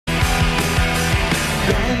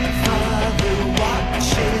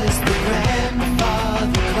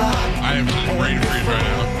I am just brain freeze right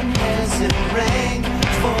now.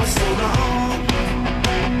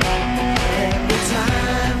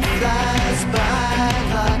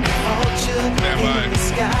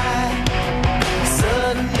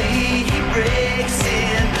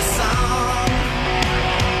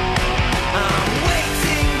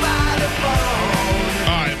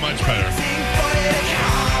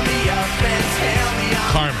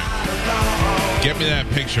 Get me that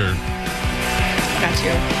picture. Got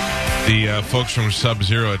you. The folks from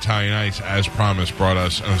Sub-Zero Italian Ice, as promised, brought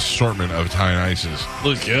us an assortment of Italian ices.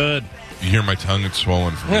 Looks good. You hear my tongue? It's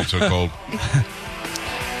swollen from being so cold.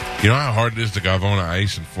 You know how hard it is to Gavona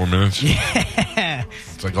ice in 4 minutes? Yeah.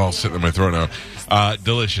 It's like all sitting in my throat now.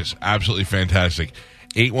 Delicious. Absolutely fantastic.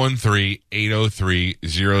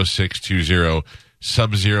 813-803-0620.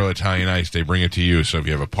 Sub-Zero Italian Ice. They bring it to you. So if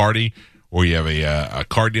you have a party or you have a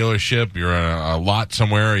car dealership, you're on a lot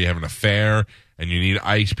somewhere, or you have an affair, and you need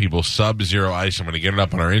ice, people, Sub-Zero Ice. I'm going to get it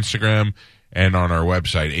up on our Instagram and on our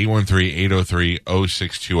website,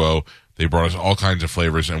 813-803-0620. They brought us all kinds of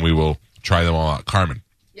flavors, and we will try them all out. Carmen.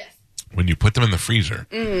 Yes. When you put them in the freezer,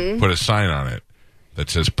 put a sign on it that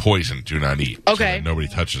says poison, do not eat. Okay. So that nobody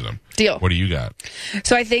touches them. Deal. What do you got?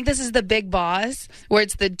 So I think this is the Big Boss, where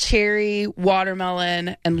it's the cherry,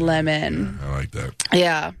 watermelon, and lemon. I like that.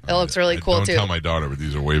 Yeah, it looks really cool, don't too. Don't tell my daughter, but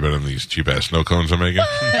these are way better than these cheap-ass snow cones I'm making.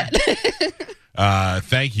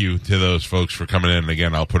 Thank you to those folks for coming in. And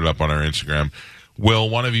again, I'll put it up on our Instagram. Will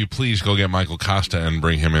one of you please go get Michael Kosta and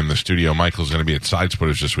bring him in the studio? Michael's going to be at Side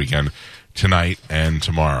Splitters this weekend, tonight and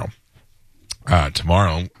tomorrow.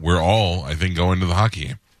 Tomorrow, we're all, I think, going to the hockey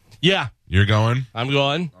game. Yeah. You're going? I'm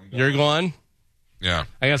going. You're going? Yeah.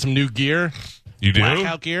 I got some new gear. You do?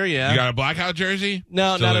 Blackout gear, yeah. You got a blackout jersey?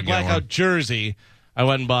 No, Still not a didn't get blackout one. jersey. I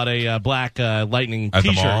went and bought a black Lightning At the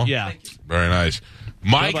T-shirt. mall? Yeah. Very nice.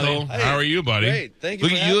 Michael, Hey, how are you, buddy? Great. Thank you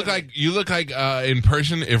for You look having like you look like in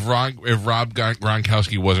person if Rob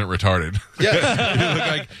Gronkowski wasn't retarded. Yeah. You look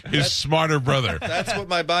like his smarter brother. That's what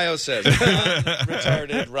my bio says.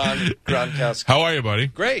 Retarded Ron Gronkowski. How are you, buddy?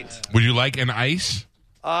 Great. Would you like an ice?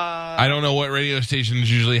 I don't know what radio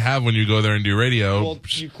stations usually have when you go there and do radio. Well,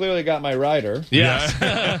 you clearly got my rider. Yes.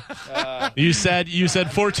 You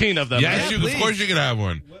said 14 of them. Yes, right? of course you can have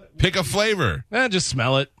one. Pick a flavor. Just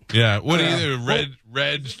smell it. Yeah. What do you do?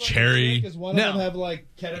 Red, cherry. Does one No. of them have like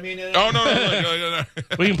ketamine in it? Oh no.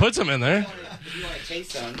 We can put some in there. You want to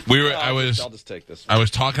taste them? I'll just take this I was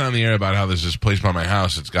talking on the air about how there's this place by my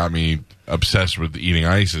house that's got me obsessed with eating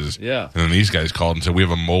ices. Yeah. And then these guys called and said, we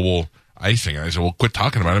have a mobile icing. And I said, well, quit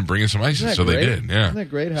talking about it and bring in some ices. So they did, yeah. Isn't that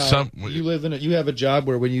great how you live in you have a job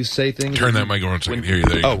where when you say things... Turn that mic on so I can hear you.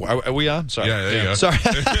 There you go. are we on? Sorry. Yeah, there you go. Sorry.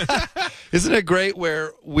 Isn't it great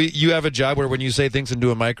where you have a job where when you say things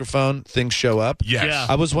into a microphone, things show up? Yes. Yeah.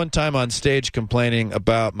 I was one time on stage complaining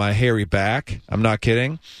about my hairy back. I'm not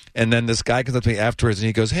kidding. And then this guy comes up to me afterwards and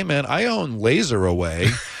he goes, hey, man, I own Laser Away.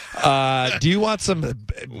 Do you want some...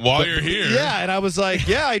 While you're here. Yeah, and I was like,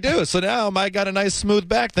 yeah, I do. So now I got a nice smooth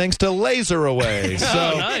back thanks to Laser Away.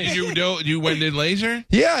 So, nice. You went and did laser?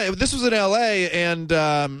 yeah, this was in L.A., and...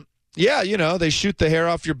 yeah, they shoot the hair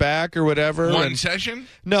off your back or whatever. One session?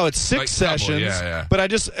 No, it's 6 Like sessions. couple, yeah.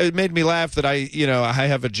 But it made me laugh that I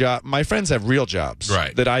have a job. My friends have real jobs.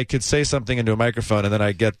 Right. That I could say something into a microphone and then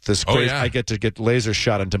I get this crazy, yeah. I get to get laser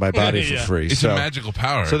shot into my body Yeah. for free. It's a magical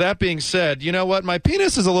power. So that being said, you know what? My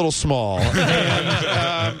penis is a little small.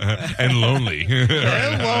 and lonely.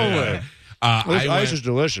 And lonely. This ice went, is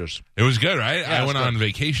delicious. it was good, right? I went on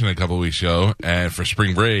vacation a couple weeks ago and for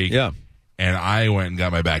spring break. Yeah. And I went and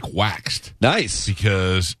got my back waxed. Nice.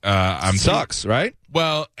 Because Sucks, right?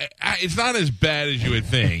 Well, it's not as bad as you would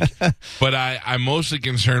think, but I'm mostly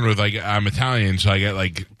concerned with, I'm Italian, so I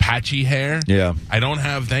get, patchy hair. Yeah. Thank God I don't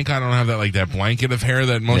have that blanket of hair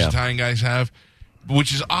that most Yeah. Italian guys have,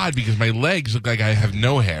 which is odd because my legs look like I have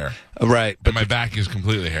no hair. Right. But my back is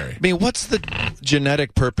completely hairy. I mean, what's the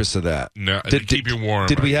genetic purpose of that? No, to keep you warm.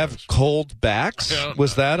 Did we I have guess. cold backs? I don't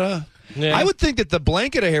Was that a... Yeah. I would think that the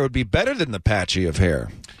blanket of hair would be better than the patchy of hair.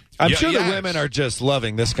 I'm sure the women are just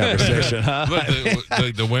loving this conversation. Huh?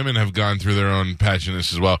 Look, the women have gone through their own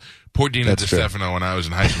patchiness as well. Poor Dina That's true. DeStefano, when I was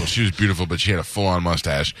in high school, she was beautiful, but she had a full-on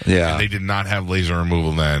mustache. Yeah. And they did not have laser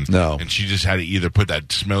removal then. No. And she just had to either put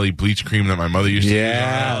that smelly bleach cream that my mother used to use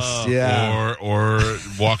on, yeah. or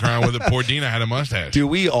walk around with it. Poor Dina had a mustache. Do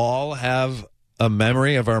we all have a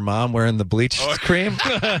memory of our mom wearing the bleach cream?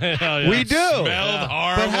 Yeah. We do. Smelled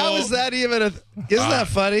horrible. But how is that even isn't that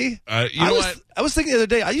funny? You know what? I was thinking the other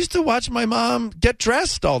day, I used to watch my mom get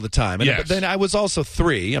dressed all the time. And Yes. but then I was also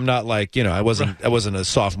 3. I'm not like, I wasn't a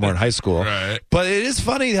sophomore in high school. Right. But it is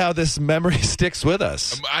funny how this memory sticks with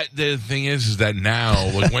us. The thing is that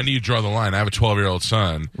now, like, when do you draw the line? I have a 12-year-old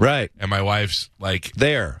son. Right. And my wife's like...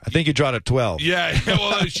 There. I think you draw it at 12. Yeah,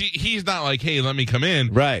 well, he's not like, hey, let me come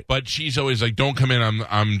in. Right. But she's always like, don't come in,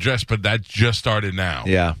 I'm dressed, but that just started now.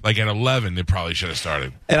 Yeah. Like at 11, it probably should have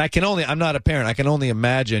started. And I'm not a parent. I can only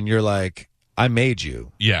imagine you're like, I made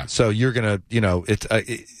you. Yeah. So you're going to,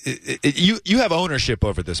 you have ownership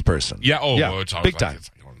over this person. Yeah, Yeah, well, it's always big like, time.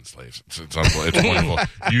 It's like owning slaves. It's wonderful.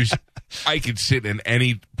 I could sit in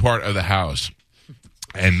any part of the house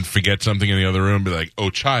and forget something in the other room and be like, oh,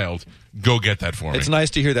 child, go get that for me. It's nice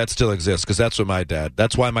to hear that still exists because that's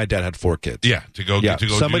why my dad had 4 kids. Yeah, to go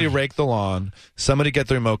somebody do, rake the lawn, somebody get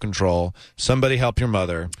the remote control, somebody help your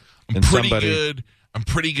mother, I'm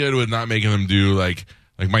pretty good with not making them do like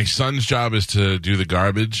my son's job is to do the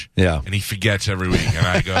garbage. Yeah. And he forgets every week. And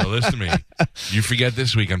I go, listen to me. You forget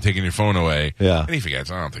this week, I'm taking your phone away. Yeah. And he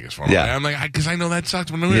forgets. I don't take his phone Yeah. away. I'm like, because I know that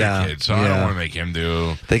sucked when we were kids. So I don't want to make him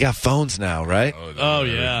do. They got phones now, right? Oh,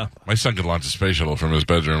 yeah. My son could launch a space shuttle from his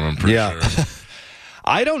bedroom, I'm pretty sure.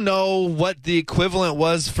 I don't know what the equivalent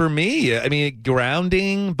was for me. I mean,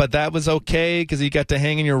 grounding, but that was okay because you got to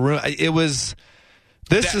hang in your room.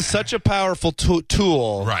 This is such a powerful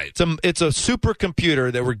tool. Right. It's a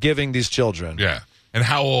supercomputer that we're giving these children. Yeah. And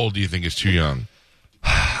how old do you think is too young?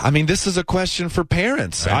 I mean, this is a question for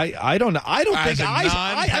parents. Right. I don't know. I don't As think a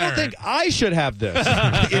I don't think I should have this.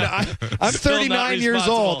 I'm Still 39 years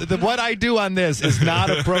responsible. old. What I do on this is not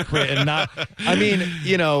appropriate and not. I mean,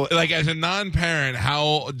 Like as a non-parent, how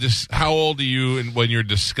old are you when you're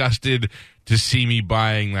disgusted to see me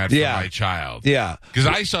buying that for my child? Yeah. Because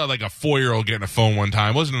I saw like a 4-year-old getting a phone one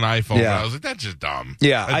time. It wasn't an iPhone. Yeah. But I was like, that's just dumb.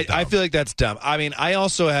 Yeah, That's dumb. I feel like that's dumb. I mean, I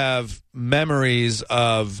also have memories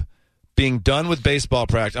of being done with baseball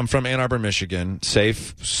practice. I'm from Ann Arbor, Michigan,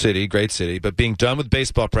 safe city, great city, but being done with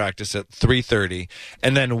baseball practice at 3:30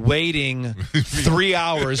 and then waiting 3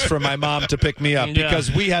 hours for my mom to pick me up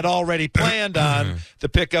because we had already planned on the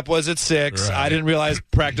pickup was at 6. Right. I didn't realize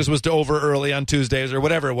practice was over early on Tuesdays or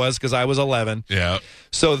whatever it was because I was 11. Yeah.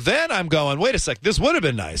 So then I'm going, wait a sec, this would have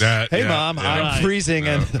been nice. Hey, Mom, I'm Right. freezing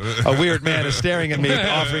and a weird man is staring at me,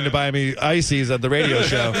 offering to buy me ices at the radio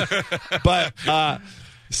show. But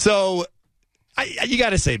so you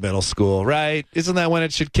got to say middle school, right? Isn't that when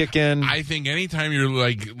it should kick in? I think anytime you're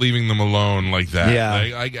like leaving them alone like that.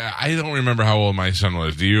 Yeah. Like I don't remember how old my son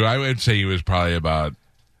was. Do you? I would say he was probably about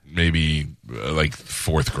maybe like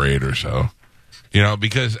 4th grade or so.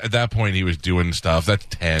 Because at that point he was doing stuff. That's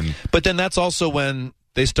 10. But then that's also when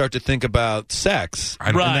they start to think about sex.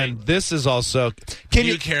 Right. And then this is also... Can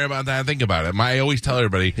you care about that? Think about it. I always tell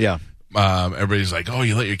everybody... Yeah. Everybody's like, oh,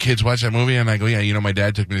 you let your kids watch that movie? And I go, yeah, my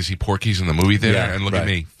dad took me to see Porky's in the movie theater, and look at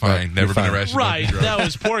me. Fine. Right. Never You're been fine. arrested. Right, that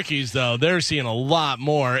was Porky's, though. They're seeing a lot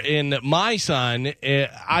more. In my son,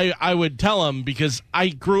 I would tell him, because I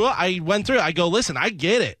grew up, I went through it, I go, listen, I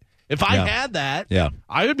get it. If I had that,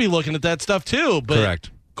 I would be looking at that stuff too. But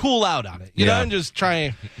Correct. Cool out on it. You know, and just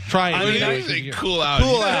try. I mean, I think cool out.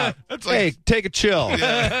 Cool out. That's Hey, take a chill.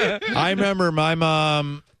 I remember my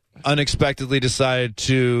mom unexpectedly decided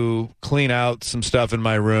to clean out some stuff in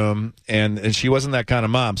my room, and she wasn't that kind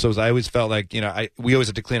of mom. So I always felt like, we always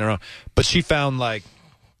had to clean our own. But she found like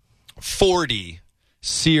 40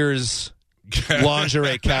 Sears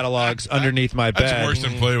lingerie catalogs underneath my bed. That's worse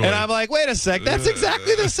than Playboy. And I'm like, wait a sec, that's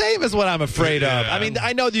exactly the same as what I'm afraid of. Yeah. I mean,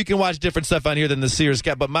 I know that you can watch different stuff on here than the Sears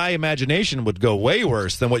cat, but my imagination would go way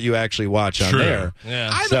worse than what you actually watch on there.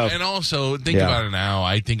 Yeah. And also, think about it now.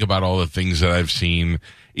 I think about all the things that I've seen.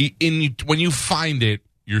 When you find it,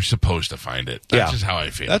 you're supposed to find it. That's just how I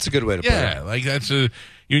feel. That's a good way to put it. Yeah, like that's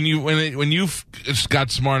when you've got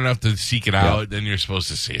smart enough to seek it out, then you're supposed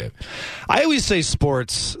to see it. I always say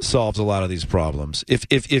sports solves a lot of these problems.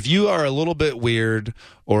 If you are a little bit weird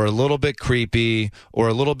or a little bit creepy or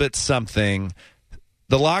a little bit something,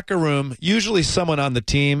 the locker room, usually someone on the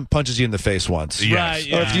team punches you in the face once. Yes. Right,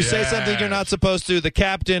 yeah. Or if you say something you're not supposed to, the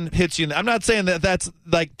captain hits you. I'm not saying that's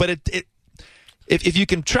like, but if you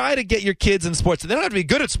can try to get your kids in sports, they don't have to be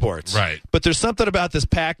good at sports. Right. But there's something about this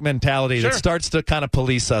pack mentality that starts to kind of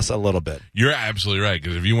police us a little bit. You're absolutely right,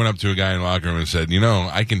 because if you went up to a guy in the locker room and said,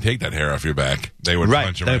 I can take that hair off your back, they would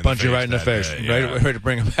punch him right in the face. Right in the face. that day. Right to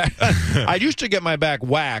bring him back. I used to get my back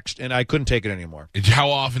waxed, and I couldn't take it anymore. How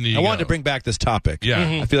often do you I wanted to bring back this topic.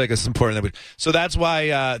 Yeah. I feel like it's important. So that's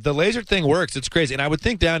why the laser thing works. It's crazy. And I would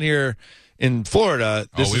think down here in Florida,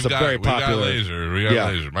 this is a very popular. We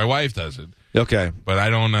got laser. My wife does it. Okay. But I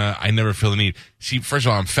don't. I never feel the need. See, first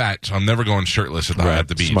of all, I'm fat, so I'm never going shirtless at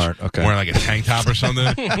the beach. Smart. Okay. I'm wearing like a tank top or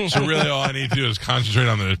something. So really, all I need to do is concentrate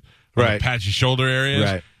on the patchy shoulder areas.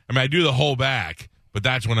 Right. I mean, I do the whole back, but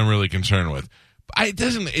that's what I'm really concerned with. It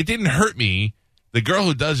didn't hurt me. The girl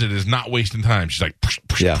who does it is not wasting time. She's like,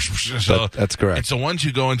 so that's correct. It's the ones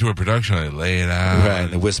who go into a production and they lay it out. Right,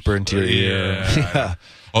 and they whisper into your ear. Yeah.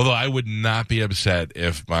 Although I would not be upset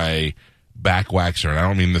if my back waxer, and I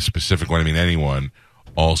don't mean the specific one, I mean anyone,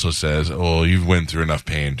 also says, "Oh, you've went through enough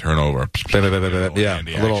pain. Turn over." Yeah,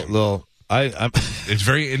 little. It's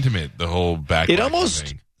very intimate. The whole back. It almost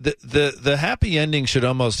thing. The happy ending should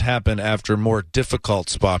almost happen after more difficult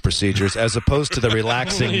spa procedures as opposed to the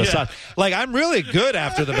relaxing massage. Like, I'm really good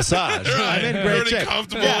after the massage. Right. I'm in great shape.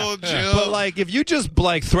 Comfortable, chill. But like, if you just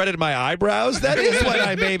like threaded my eyebrows, that is when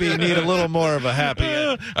I maybe need a little more of a happy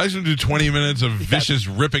ending. I just want to do 20 minutes of vicious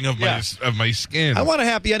ripping of my skin. I want a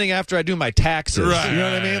happy ending after I do my taxes. Right. You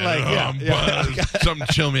know what I mean? Like, something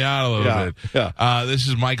to chill me out a little bit. Yeah. This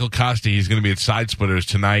is Michael Kosta. He's going to be at Side Splitters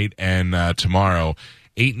tonight and tomorrow.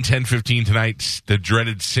 8 and 10:15 tonight, the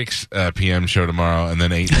dreaded 6 p.m. show tomorrow, and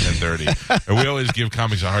then 8 and 10:30. And we always give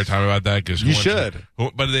comics a hard time about that because you should.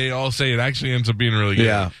 But they all say it actually ends up being really good.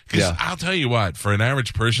 Yeah. Because I'll tell you what, for an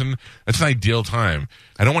average person, that's an ideal time.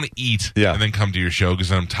 I don't want to eat and then come to your show because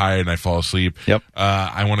then I'm tired and I fall asleep. Yep.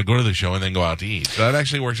 I want to go to the show and then go out to eat. So that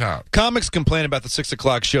actually works out. Comics complain about the 6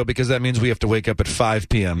 o'clock show because that means we have to wake up at 5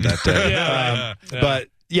 p.m. that day. But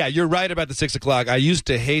yeah, you're right about the 6 o'clock. I used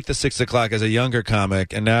to hate the 6 o'clock as a younger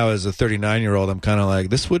comic, and now as a 39-year-old, I'm kind of like,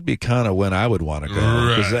 this would be kind of when I would want to go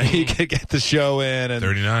because then you could get the show in. And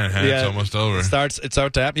 39, it's almost over. It starts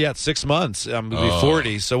to happen. Yeah, it's 6 months. I'm going to be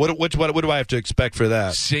 40. So what do I have to expect for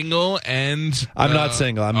that? Single and I'm not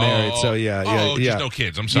single. I'm married. So just no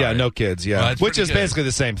kids. I'm sorry. Yeah, no kids. Yeah, well, which is basically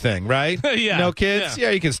the same thing, right? Yeah, no kids.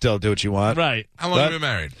 Yeah, you can still do what you want. Right. How long have you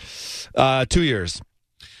been married? 2 years.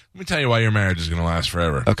 Let me tell you why your marriage is going to last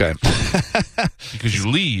forever. Okay. Because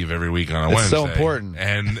you leave every week on a Wednesday. It's so important.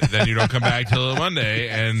 And then you don't come back till Monday,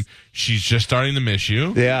 and she's just starting to miss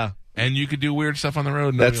you. Yeah. And you could do weird stuff on the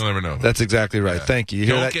road, and you'll never know. That's exactly right. Yeah. Thank you. You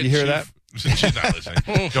hear that? You hear that? She's not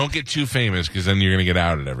listening. Don't get too famous, because then you're going to get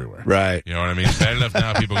outed everywhere. Right. You know what I mean? It's bad enough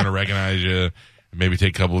now people are going to recognize you. Maybe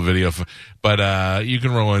take a couple of video, but you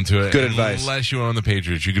can roll into it. Good advice. Unless you own the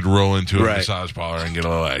Patriots, you could roll into a massage parlor and get a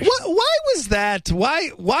little action. Why was that?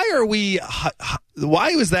 Why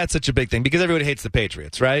was that such a big thing? Because everybody hates the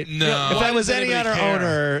Patriots, right? No. If that was any other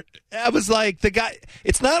owner, I was like, the guy.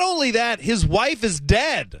 It's not only that, his wife is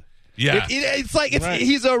dead. Yeah. It's like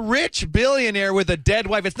he's a rich billionaire with a dead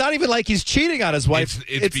wife. It's not even like he's cheating on his wife.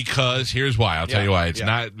 It's because, here's why. I'll tell you why. It's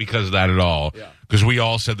not because of that at all. Because we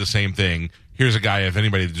all said the same thing. Here's a guy, if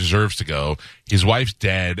anybody deserves to go, his wife's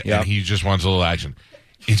dead, and he just wants a little action.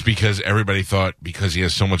 It's because everybody thought because he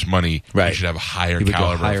has so much money, he should have a higher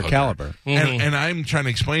caliber. Mm-hmm. And I'm trying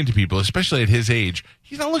to explain to people, especially at his age,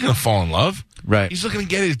 he's not looking to fall in love. Right. He's looking to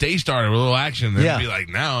get his day started with a little action and then be like,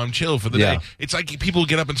 now I'm chill for the day. It's like people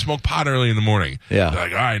get up and smoke pot early in the morning. Yeah. They're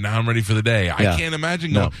like, all right, now I'm ready for the day. I can't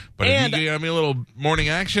imagine going. But if you give me a little morning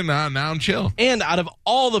action, now I'm chill. And out of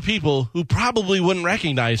all the people who probably wouldn't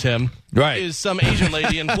recognize him is some Asian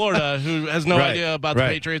lady in Florida who has no idea about the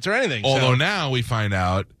Patriots or anything. Although now we find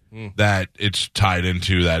out that it's tied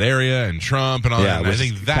into that area and Trump and all that. And I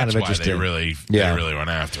think that's why they really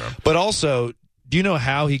went after him. But also, do you know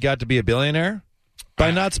how he got to be a billionaire?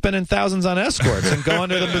 By not spending thousands on escorts and going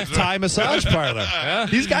to the Thai massage parlor.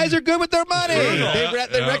 These guys are good with their money.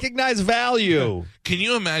 They recognize value. Can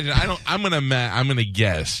you imagine? I'm gonna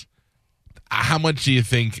guess. How much do you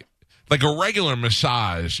think? Like a regular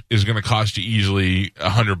massage is going to cost you easily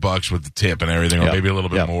 $100 with the tip and everything, or maybe a little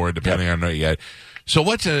bit more, depending on what you get. So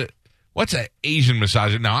what's a Asian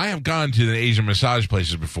massage? Now I have gone to the Asian massage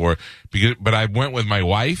places before, but I went with my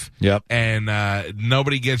wife. And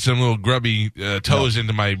nobody gets them little grubby toes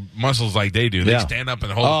into my muscles like they do. They stand up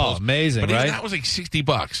and hold. Oh, the pose. amazing! But right? That was like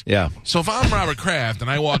 $60. Yeah. So if I'm Robert Kraft and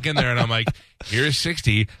I walk in there and I'm like, here's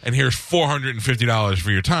 $60 and here's $450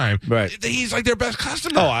 for your time. Right. He's like their best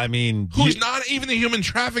customer. Oh, I mean, who's not even the human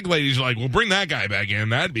traffic ladies are like, well, bring that guy back in.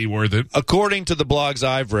 That'd be worth it. According to the blogs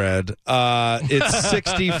I've read, it's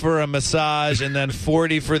 $60 for a massage and then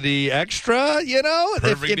 $40 for the extra. You know,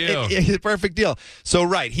 perfect deal. Perfect deal. So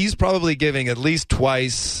he's probably giving at least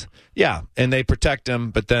twice. Yeah, and they protect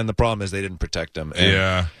him, but then the problem is they didn't protect him.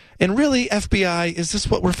 And really, FBI, is this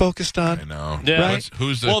what we're focused on? I know. Yeah. Right?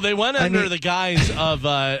 Who's the? Well, they went under the guise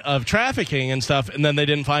of trafficking and stuff, and then they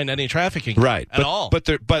didn't find any trafficking at all.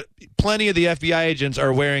 But plenty of the FBI agents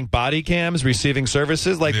are wearing body cams, receiving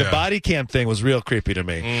services. Like the body cam thing was real creepy to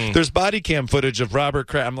me. There's body cam footage of Robert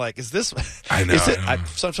Kraft. I'm like, is this? I know.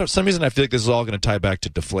 For some reason, I feel like this is all going to tie back to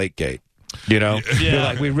Deflategate. You know, You're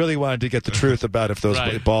like, we really wanted to get the truth about if those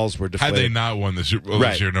balls were deflated. Had they not won the Super Bowl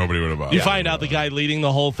this year, nobody would have bought. You find out the guy leading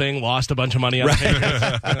the whole thing lost a bunch of money on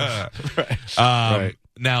right.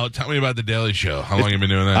 Now, tell me about The Daily Show. How long have you been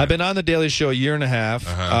doing that? I've been on The Daily Show a year and a half.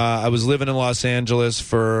 I was living in Los Angeles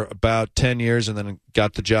for about 10 years and then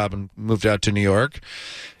got the job and moved out to New York.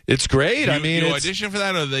 It's great. You audition for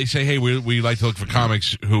that, or they say, hey, we like to look for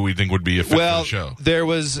comics who we think would be a fit for the show? There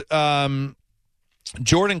was...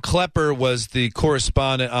 Jordan Klepper was the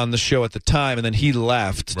correspondent on the show at the time, and then he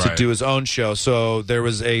left to do his own show. So there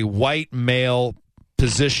was a white male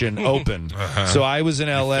position open. So I was in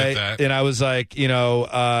LA, and I was like, in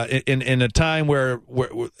a time where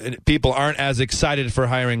people aren't as excited for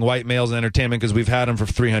hiring white males in entertainment because we've had them for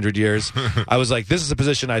 300 years. I was like, this is a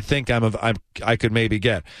position I think I could maybe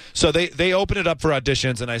get. So they opened it up for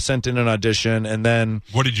auditions, and I sent in an audition, and then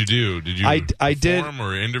what did you do? Did you perform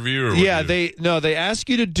or interview? Or they ask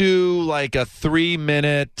you to do like a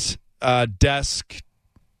 3-minute desk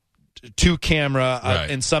to camera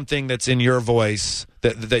in something that's in your voice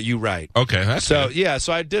that you write. Okay, that's good.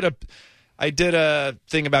 So I did a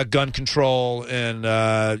thing about gun control and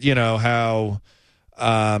how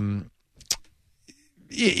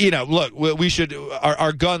look, we should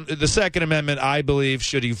our gun, the Second Amendment, I believe,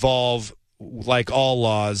 should evolve like all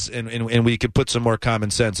laws, and we could put some more common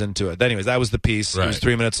sense into it. Anyways, that was the piece. It was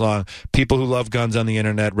 3 minutes long. People who love guns on the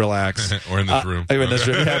internet, relax. Or in this room. In this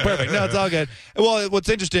room. Yeah, perfect. No, it's all good. Well, what's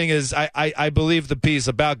interesting is I believe the piece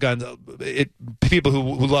about guns, people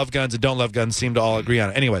who love guns and don't love guns seem to all agree on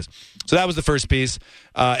it. Anyways, so that was the first piece.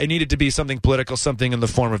 It needed to be something political, something in the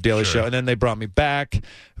form of Daily Show. And then they brought me back.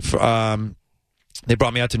 They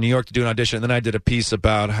brought me out to New York to do an audition, and then I did a piece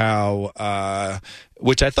about how,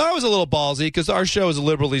 which I thought was a little ballsy because our show is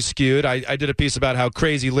liberally skewed. I did a piece about how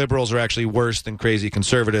crazy liberals are actually worse than crazy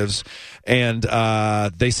conservatives, and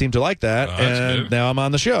they seem to like that. And good. Now I'm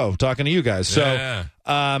on the show talking to you guys. Yeah.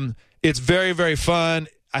 So it's very, very fun.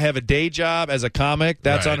 I have a day job as a comic.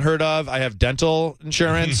 That's unheard of. I have dental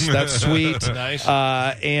insurance. That's sweet. Nice.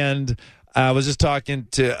 And I was just talking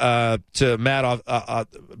to Matt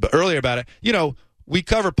earlier about it. We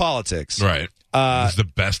cover politics. Right. It's the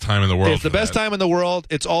best time in the world. It's the best time in the world.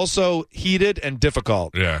 It's also heated and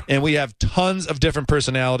difficult. Yeah. And we have tons of different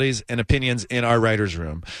personalities and opinions in our writer's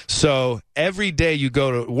room. So every day you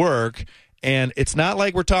go to work, and it's not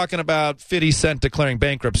like we're talking about 50 Cent declaring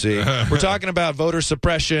bankruptcy. We're talking about voter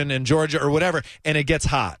suppression in Georgia or whatever, and it gets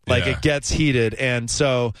hot. It gets heated, and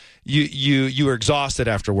so you are exhausted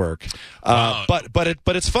after work. But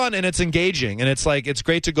it's fun and it's engaging, and it's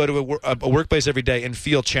great to go to a workplace every day and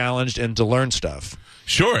feel challenged and to learn stuff.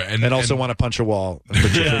 Sure, and also want to punch a wall. And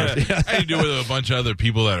you do it with a bunch of other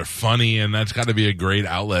people that are funny, and that's got to be a great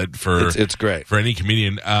outlet for. It's great for any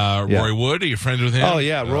comedian. Roy Wood, are you friends with him? Oh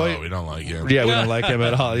yeah, Roy. We don't like him. Yeah, we don't like him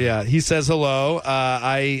at all. Yeah, he says hello.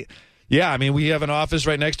 We have an office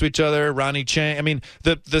right next to each other. Ronnie Chang. I mean,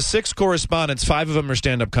 the 6 correspondents, 5 of them are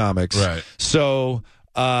stand-up comics. Right. So.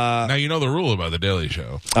 Now you know the rule about the Daily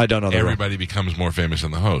Show. I don't know the Everybody becomes more famous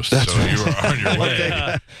than the host. You are on your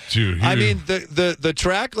way to. I mean, the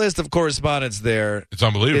track list of correspondents there. It's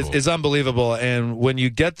unbelievable. Is unbelievable, and when you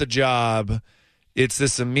get the job, it's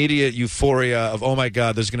this immediate euphoria of, oh my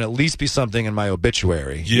God, there's going to at least be something in my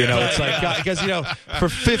obituary. Yeah. It's like, because for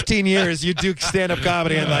 15 years you do stand-up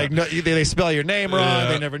comedy and they spell your name wrong,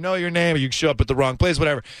 they never know your name, or you show up at the wrong place,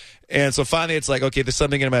 whatever. And so finally it's like, okay, there's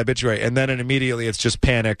something in my obituary, and then immediately it's just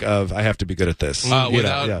panic of, I have to be good at this.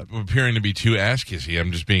 Without appearing to be too ass-kissy,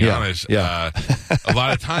 I'm just being honest. A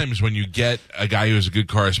lot of times when you get a guy who's a good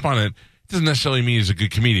correspondent, doesn't necessarily mean he's a good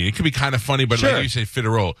comedian. It could be kind of funny, but like you say, fit a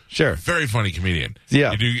role. Sure. Very funny comedian.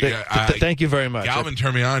 Yeah. Thank you very much. Galvin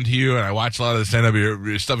turned me on to you, and I watch a lot of the stand-up.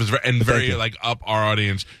 Your stuff is very up our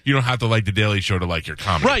audience. You don't have to like The Daily Show to like your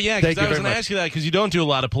comedy. Right, yeah, because I was going to ask you that because you don't do a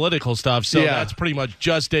lot of political stuff, so that's pretty much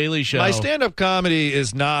just Daily Show. My stand-up comedy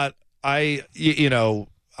is not, I'm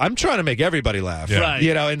trying to make everybody laugh. Yeah. Right.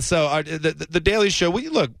 And so the Daily Show, we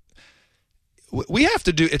have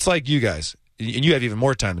to do, it's like you guys. And you have even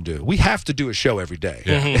more time to do it. We have to do a show every day.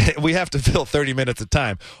 Yeah. We have to fill 30 minutes of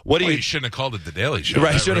time. You shouldn't have called it The Daily Show.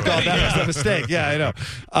 Right, should have called that. Was a mistake. Yeah, I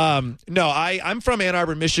know. No, I'm from Ann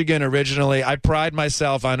Arbor, Michigan originally. I pride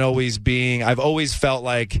myself on I've always felt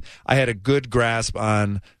like I had a good grasp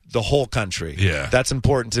on the whole country. Yeah. That's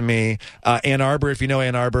important to me. Ann Arbor, if you know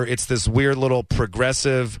Ann Arbor, it's this weird little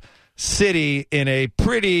progressive city in a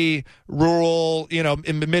pretty rural,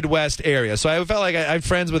 in the Midwest area. So I felt like I have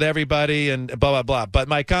friends with everybody and blah, blah, blah. But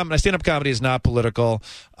my stand-up comedy is not political.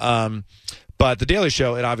 But The Daily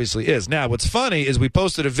Show, it obviously is. Now, what's funny is we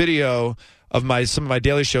posted a video of some of my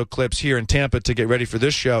Daily Show clips here in Tampa to get ready for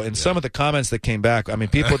this show, and some of the comments that came back, I mean,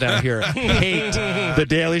 people down here hate The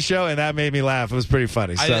Daily Show, and that made me laugh. It was pretty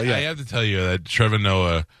funny. So, I have to tell you that Trevor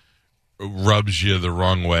Noah rubs you the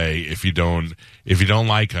wrong way if you don't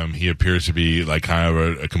like him. He appears to be like kind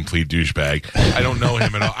of a complete douchebag. I don't know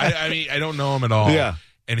him at all. I mean, I don't know him at all. Yeah.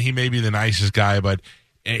 And he may be the nicest guy, but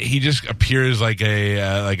he just appears like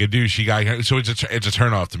a douchey guy. So it's a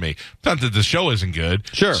turnoff to me. Not that the show isn't good.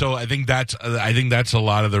 Sure. So I think that's a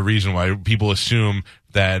lot of the reason why people assume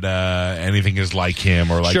that anything is like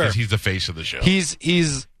him or like Sure. he's the face of the show.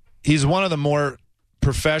 He's one of the more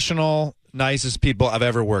professional, nicest people I've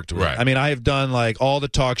ever worked with. Right. I mean, I have done like all the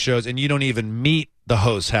talk shows, and you don't even meet the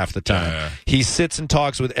host half the time. Yeah. He sits and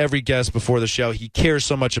talks with every guest before the show. He cares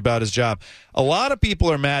so much about his job. A lot of people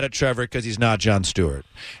are mad at Trevor because he's not Jon Stewart,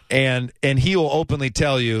 and he will openly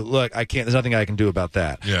tell you, "Look, I can't. There's nothing I can do about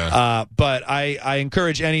that." Yeah. But I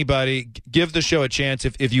encourage anybody, give the show a chance.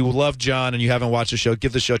 If you love Jon and you haven't watched the show,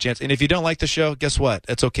 give the show a chance. And if you don't like the show, guess what?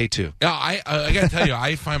 That's okay too. Yeah, I got to tell you,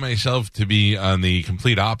 I find myself to be on the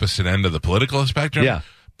complete opposite end of the political spectrum. Yeah.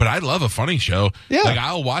 But I love a funny show. Yeah. Like,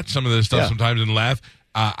 I'll watch some of this stuff Yeah. sometimes and laugh.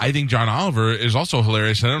 I think John Oliver is also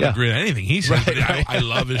hilarious. I don't agree with anything he says, but I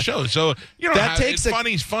love his show. So,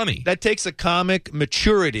 funny's funny. That takes a comic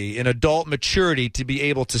maturity, an adult maturity, to be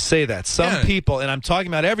able to say that. Some people, and I'm talking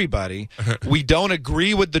about everybody, we don't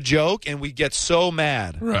agree with the joke, and we get so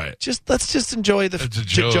mad. Right. Let's just enjoy the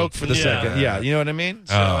joke for the second. Yeah, you know what I mean?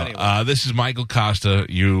 So anyway. This is Michael Kosta.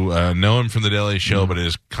 You know him from The Daily Show, but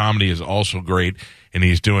his comedy is also great. And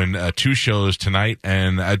he's doing 2 shows tonight,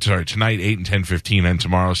 tonight 8 and 10:15, and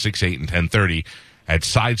tomorrow 6, 8, and 10:30 at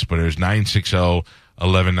Side Splitters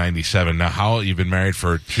 960-1197. Now, how you've been married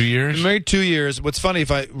for 2 years? Been married 2 years. What's funny,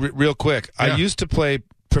 real quick, I used to play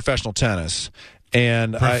professional tennis.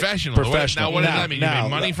 And professional. Now, what does that mean? You make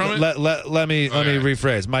money from it? Let me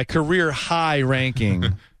rephrase. My career high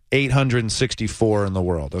ranking. 864 in the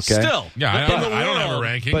world, okay? Still. Yeah, I don't have a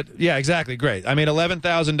ranking. But, yeah, exactly. Great. I made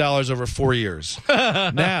 $11,000 over 4 years.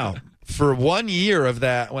 Now, for 1 year of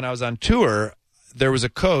that, when I was on tour, there was a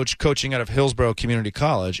coach coaching out of Hillsborough Community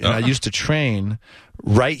College, and I used to train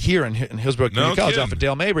right here in Hillsborough Community College off of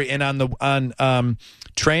Dale Mabry. And on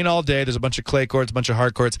train all day. There's a bunch of clay courts, a bunch of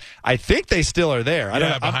hard courts. I think they still are there.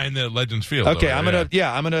 Behind the Legends Field. Okay, I'm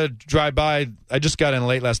gonna drive by. I just got in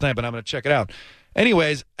late last night, but I'm gonna check it out.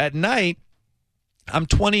 Anyways, at night, I'm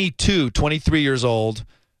 23 years old.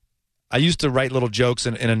 I used to write little jokes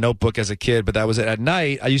in a notebook as a kid, but that was it. At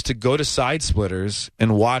night, I used to go to Side Splitters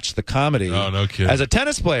and watch the comedy as a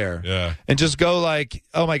tennis player. Yeah. And just go like,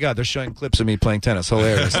 oh, my God, they're showing clips of me playing tennis.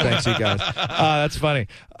 Hilarious. Thanks, you guys. That's funny.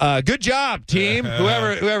 Good job, team.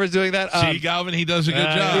 Whoever's doing that. See, Galvin, he does a good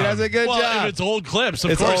job. He does a good job. If it's old clips,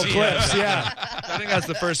 of it's course. Old clips, yeah. I think that's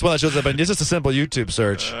the first one that shows up. And it's just a simple YouTube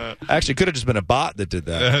search. Actually, could have just been a bot that did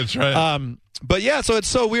that. That's right. But yeah, so it's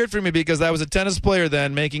so weird for me because I was a tennis player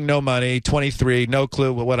then, making no money, 23, no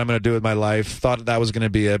clue what I'm going to do with my life. Thought that was going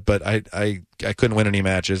to be it, but I couldn't win any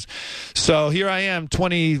matches. So here I am,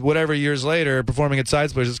 20 whatever years later, performing at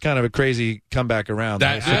Side Splitters. It's kind of a crazy comeback around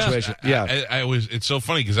that situation. It's so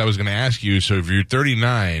funny because I was going to ask you. So if you're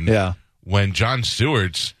 39, when Jon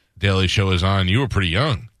Stewart's Daily Show was on, you were pretty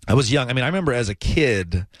young. I was young. I mean, I remember as a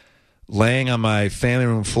kid laying on my family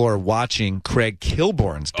room floor watching Craig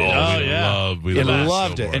Kilborn's Daily Show. We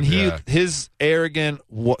loved it. And his arrogant,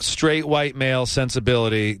 straight white male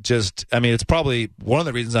sensibility it's probably one of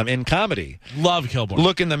the reasons I'm in comedy. Love Kilborn.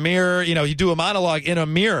 Look in the mirror, you do a monologue in a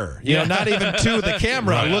mirror, not even to the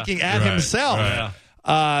camera, looking at himself.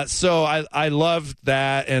 Right. So I loved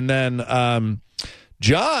that. And then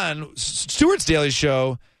Jon Stewart's Daily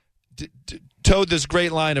Show towed this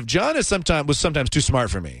great line of Jon was sometimes too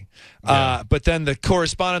smart for me. But then the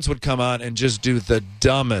correspondents would come on and just do the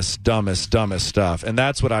dumbest stuff. And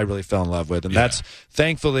that's what I really fell in love with. And that's,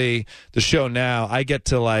 thankfully, the show now, I get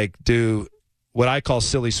to do what I call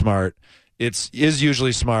silly smart. Is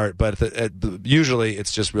usually smart, but usually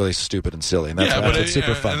it's just really stupid and silly, and that's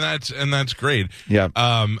super fun. And that's great. Yeah.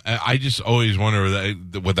 I just always wonder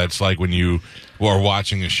what that's like when you are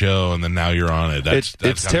watching a show and then now you're on it.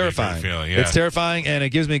 It's terrifying. Feeling, It's terrifying, and it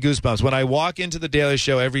gives me goosebumps when I walk into the Daily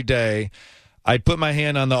Show every day. I put my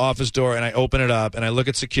hand on the office door and I open it up and I look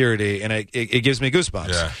at security and it gives me goosebumps.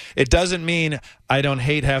 Yeah. It doesn't mean I don't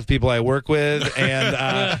hate half people I work with, and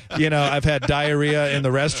I've had diarrhea in the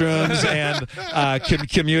restrooms, and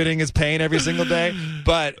commuting is pain every single day.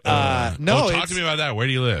 But no, talk to me about that. Where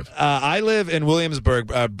do you live? I live in Williamsburg,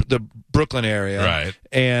 the Brooklyn area, right?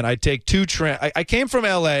 And I take 2 trains. I came from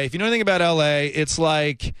L.A. If you know anything about L.A., it's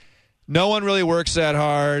like no one really works that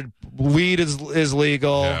hard. Weed is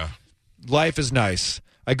legal. Yeah. Life is nice.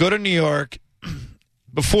 I go to New York.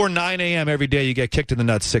 Before 9 a.m. every day, you get kicked in the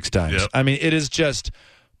nuts 6 times. Yep. I mean, it is just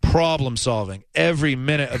problem solving every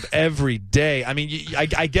minute of every day. I mean,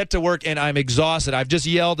 I get to work and I'm exhausted. I've just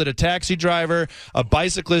yelled at a taxi driver. A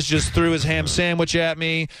bicyclist just threw his ham sandwich at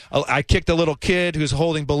me. I kicked a little kid who's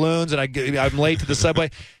holding balloons, and I'm late to the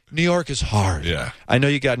subway. New York is hard. Yeah, I know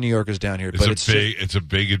you got New Yorkers down here, but it's a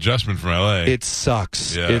big adjustment from LA. It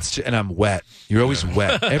sucks. Yeah. And I'm wet. You're always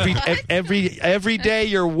wet. Every day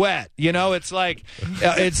you're wet. You know, it's like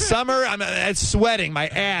it's summer. It's sweating. My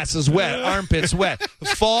ass is wet. Armpits wet.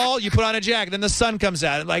 Fall, you put on a jacket. Then the sun comes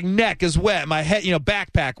out. Like neck is wet. My head,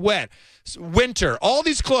 backpack wet. Winter, all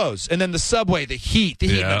these clothes, and then the subway, the heat.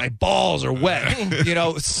 My balls are wet.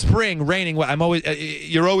 Spring, raining, wet.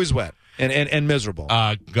 You're always wet. And miserable.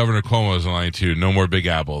 Governor Cuomo is in line too. No more Big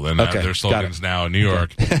Apple. Then their slogans now in New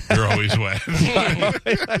York. You're always wet.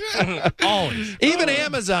 Always. Even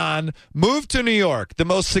Amazon moved to New York. The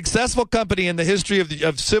most successful company in the history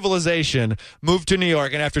of civilization moved to New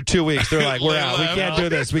York, and after 2 weeks, they're like, "We're out. We can't do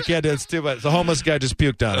this. We can't do this. Too much." The homeless guy just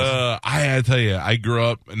puked on us. I had to tell you, I grew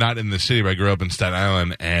up not in the city, but I grew up in Staten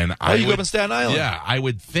Island, and you grew up in Staten Island? Yeah, I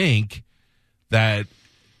would think that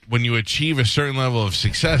when you achieve a certain level of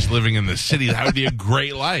success living in the city, that would be a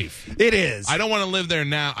great life. It is. I don't want to live there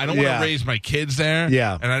now. I don't want to raise my kids there.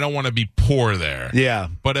 Yeah. And I don't want to be poor there. Yeah.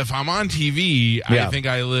 But if I'm on TV, I think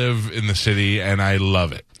I live in the city and I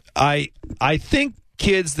love it. I think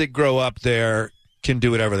kids that grow up there can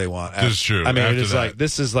do whatever they want. This is true. I mean,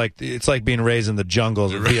 it's like being raised in the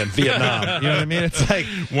jungles of Vietnam. You know what I mean? It's like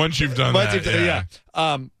once you've done that.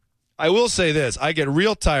 Yeah. I will say this. I get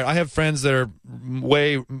real tired. I have friends that are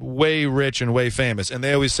way, way rich and way famous, and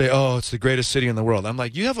they always say, "Oh, it's the greatest city in the world." I'm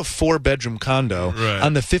like, you have a 4-bedroom condo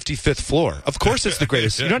on the 55th floor. Of course it's the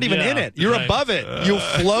greatest. You're not even in it. You're above it. You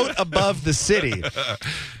float above the city.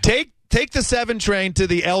 Take the 7 train to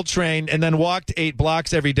the L train and then walk 8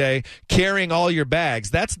 blocks every day carrying all your bags.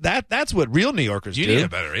 That's what real New Yorkers do. You need a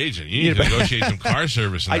better agent. You need to negotiate some car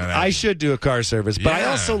service. I should do a car service, but I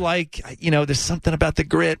also like, there's something about the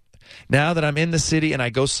grit. Now that I'm in the city and I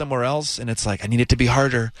go somewhere else, and it's like I need it to be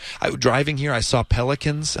harder. Driving here, I saw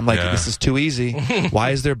pelicans. I'm like, this is too easy.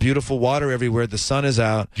 Why is there beautiful water everywhere? The sun is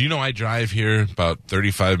out. Do you know I drive here about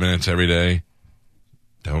 35 minutes every day?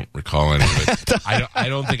 Don't recall any of it. I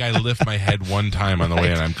don't think I lift my head one time on the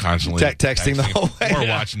way, and I'm constantly texting the whole way, or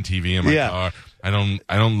watching TV in my car. I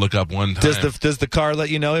don't look up one time. Does the car let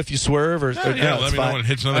you know if you swerve or? Let me know when it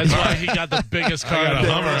hits another car. That's why he got the biggest car. I got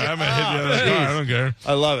a Hummer. I'm gonna hit the other car. I don't care.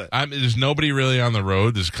 I love it. There's nobody really on the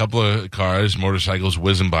road. There's a couple of cars, motorcycles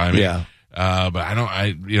whizzing by me. Yeah. But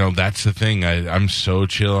that's the thing. I'm so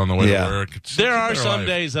chill on the way to work. There are some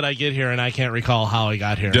days that I get here and I can't recall how I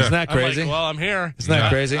got here. Yeah. Isn't that crazy? I'm like, well, I'm here. Isn't that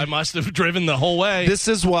crazy? I must have driven the whole way. This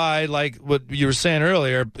is why, like what you were saying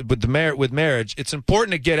earlier, with marriage, it's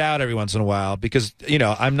important to get out every once in a while because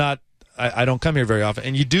I don't come here very often,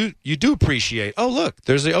 and you do appreciate. Oh, look,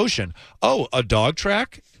 there's the ocean. Oh, a dog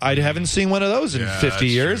track. I haven't seen one of those in 50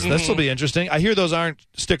 years. This will be interesting. I hear those aren't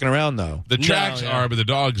sticking around though. The tracks are, but the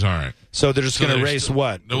dogs aren't. So they're just going to race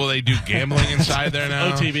what? Will they do gambling inside there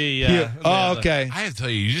now? OTB, yeah. Oh, okay. I have to tell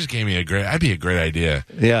you, you just gave me that'd be a great idea.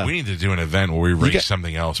 Yeah. We need to do an event where we race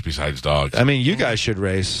something else besides dogs. I mean, you guys should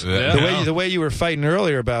race. The way you were fighting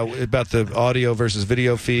earlier about the audio versus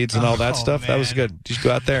video feeds and all that stuff, that was good. Just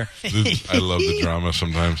go out there. I love the drama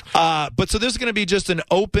sometimes. But so this is going to be just an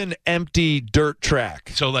open, empty dirt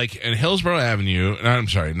track. So like in Hillsborough Avenue, I'm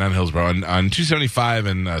sorry, not Hillsborough, on 275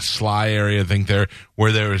 and Sly area, I think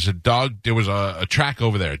where there was a track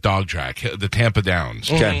over there, a dog track, the Tampa Downs.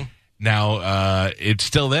 Okay. Now, it's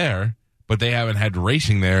still there, but they haven't had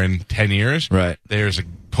racing there in 10 years. Right. There's a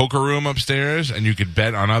poker room upstairs, and you could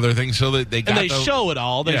bet on other things. So that they show it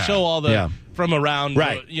all. They show all the from around.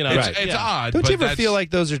 Right. It's odd. Don't you ever feel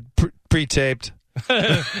like those are pre-taped?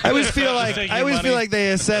 I always feel like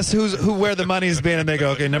they assess where the money's been, and they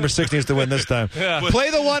go, okay, number 6 needs to win this time. Yeah. Play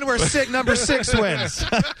the one where number 6 wins.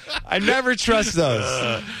 I never trust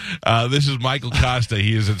those. This is Michael Kosta.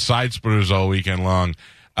 He is at Side Splitters all weekend long.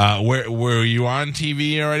 Were you on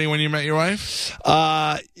TV already when you met your wife?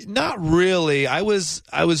 Not really. I was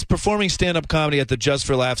performing stand-up comedy at the Just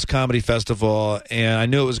for Laughs Comedy Festival, and I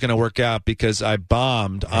knew it was going to work out because I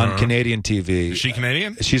bombed on Canadian TV. Is she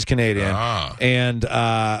Canadian? She's Canadian. And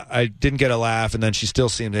I didn't get a laugh, and then she still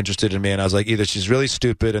seemed interested in me, and I was like, either she's really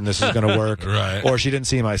stupid and this is going to work, right, or she didn't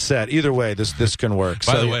see my set. Either way, this can work.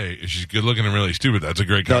 By the way, if she's good-looking and really stupid, that's a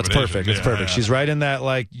great combination. No, it's perfect. It's perfect. Yeah. She's right in that,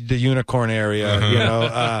 like, the unicorn area, you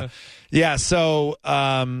know. Yeah, so,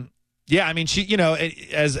 yeah, I mean, she, you know,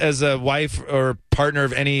 as a wife or partner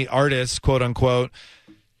of any artist, quote unquote,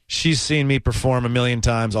 she's seen me perform a million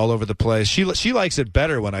times all over the place. She likes it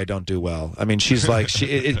better when I don't do well. I mean, she's like,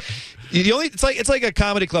 it's like a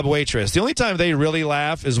comedy club waitress. The only time they really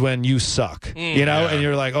laugh is when you suck, you know, and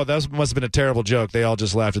you're like, oh, that must have been a terrible joke. They all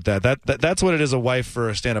just laughed at that. That's what it is. A wife for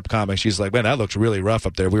a stand-up comic. She's like, man, that looks really rough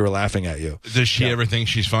up there. We were laughing at you. Does she ever think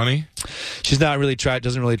she's funny? She's not really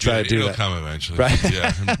doesn't really try to do that. It'll come eventually, right?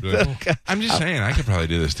 Yeah. I'm just saying, I could probably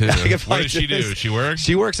do this too. What does she do? She works.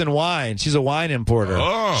 She works in wine. She's a wine importer.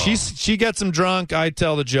 Oh. She gets them drunk. I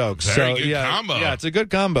tell the jokes. Very good combo. Yeah, it's a good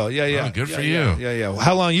combo. Yeah. Oh, good for you. Yeah.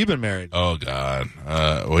 How long you been married? Oh God.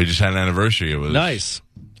 We just had an anniversary. It was nice.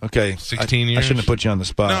 Okay, 16 years. I shouldn't have put you on the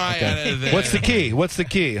spot. No, okay. What's the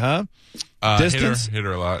key? Huh? Distance. Hit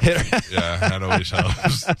her a lot. Yeah, that always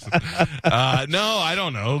helps. No, I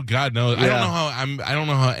don't know. God knows. Yeah. I don't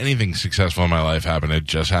know how anything successful in my life happened. It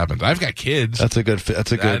just happens. I've got kids. That's a good.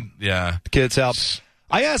 Yeah. Kids help.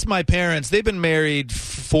 I asked my parents, they've been married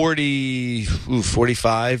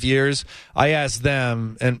 45 years. I asked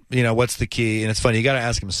them, and, you know, what's the key? And it's funny, you got to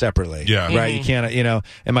ask them separately. Yeah. Right? You can't, you know,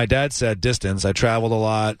 and my dad said distance. I traveled a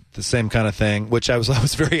lot, the same kind of thing, which I was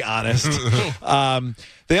very honest.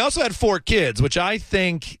 They also had 4 kids, which I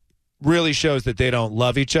think really shows that they don't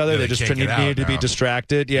love each other. Yeah, they just needed to be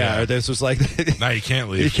distracted. Yeah. Or this was like. No, you can't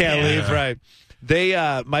leave. You can't leave, right.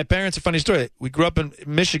 My parents, a funny story. We grew up in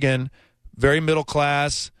Michigan. Very middle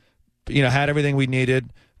class, you know, had everything we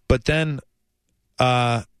needed. But then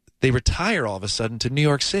they retire all of a sudden to New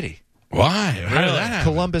York City. Why? How did that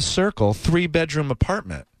happen? Columbus Circle, 3-bedroom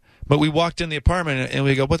apartment. But we walked in the apartment and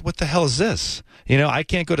we go, what the hell is this? You know, I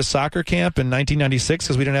can't go to soccer camp in 1996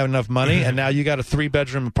 because we didn't have enough money, and now you got a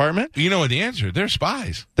 3-bedroom apartment? You know what the answer? They're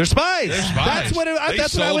spies. They're spies. That's what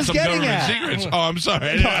I was getting at. Secrets. Oh, I'm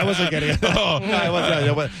sorry. No, I wasn't getting at that. No, I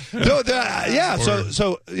wasn't.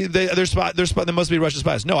 So there must be Russian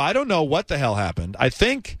spies. No, I don't know what the hell happened. I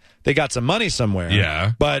think they got some money somewhere.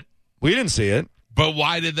 Yeah. But we didn't see it. But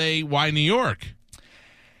why New York?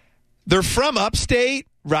 They're from upstate.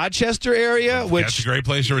 Rochester area, which that's a great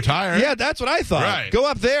place to retire. Yeah, that's what I thought. Right. Go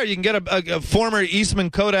up there, you can get a former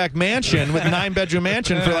Eastman Kodak mansion with a 9-bedroom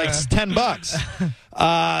mansion for like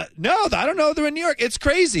 $10. No, I don't know. They're in New York. It's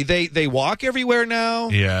crazy. They walk everywhere now.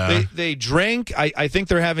 Yeah. They drink. I think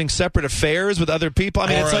they're having separate affairs with other people. I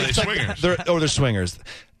mean, it's like swingers. They're swingers.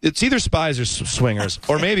 It's either spies or swingers,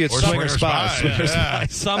 or maybe it's swinger spies.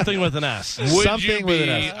 Spies. Something with an S. Would you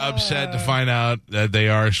be upset to find out that they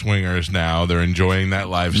are swingers now? They're enjoying that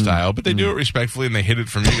lifestyle, but they do it respectfully, and they hid it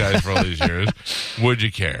from you guys for all these years. Would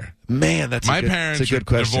you care? Man, my parents were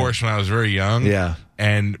divorced when I was very young. Yeah.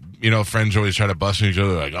 And, you know, friends always try to bust each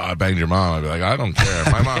other like, oh, I banged your mom. I'd be like, I don't care.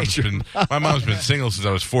 My mom's been single since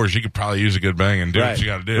I was 4. She could probably use a good bang and do what she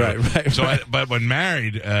got to do. Right. So, but when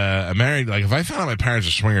married, like if I found out my parents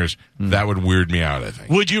are swingers, that would weird me out, I think.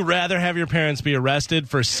 Would you rather have your parents be arrested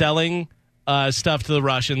for selling stuff to the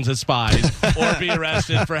Russians as spies, or be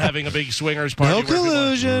arrested for having a big swingers party? No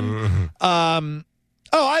collusion.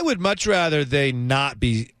 I would much rather they not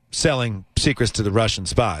be selling secrets to the Russian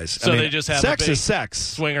spies. So they just have sex a big is sex.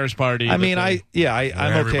 Swingers party. I mean, I'm okay.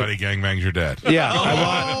 Everybody gangbangs your dad. Yeah,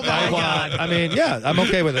 I'm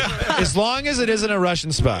okay with it as long as it isn't a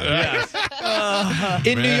Russian spy. Yes.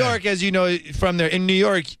 In New York, as you know from there, in New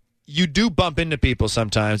York, you do bump into people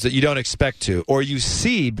sometimes that you don't expect to, or you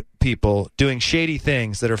see people doing shady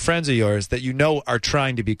things that are friends of yours that you know are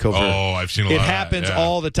trying to be covert. Oh, I've seen a lot of that. It happens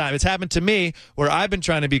all the time. It's happened to me where I've been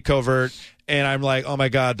trying to be covert, and I'm like, oh my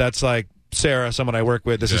God, that's like Sarah, someone I work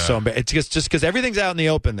with. This is so embarrassing. It's just because everything's out in the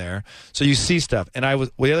open there, so you see stuff. And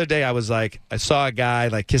the other day I was like, I saw a guy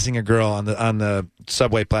like kissing a girl on the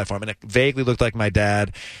subway platform, and it vaguely looked like my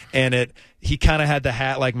dad, and he kind of had the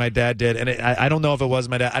hat like my dad did, and I don't know if it was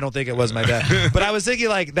my dad. I don't think it was my dad, but I was thinking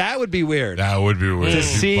like that would be weird. That would be weird to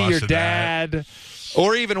see your dad.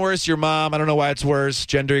 Or even worse, your mom. I don't know why it's worse.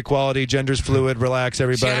 Gender equality, gender's fluid. Relax,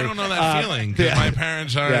 everybody. See, I don't know that feeling because my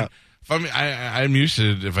parents are I'm used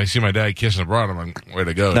to if I see my dad kissing a broad, I'm like, way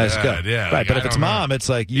to go, nice Dad. Go. Yeah, right. like, But if it's mom, it's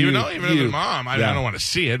like you. Even if it's mom, I don't want to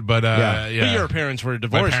see it. But But your parents were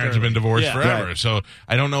divorced. My parents have been divorced forever, right. so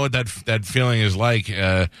I don't know what that feeling is like.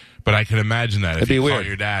 But I can imagine that if you call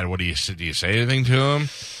your dad, do you say anything to him?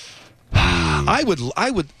 I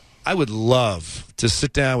would love to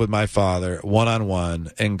sit down with my father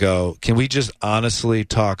one-on-one and go, can we just honestly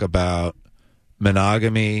talk about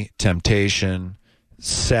monogamy, temptation,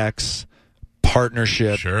 sex,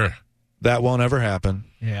 partnership? Sure. That won't ever happen.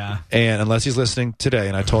 Yeah. And unless he's listening today,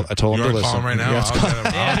 and I told him to listen. Call him right now. Yeah,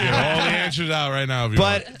 I'll get all the answers out right now. If you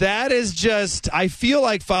want. That is just, I feel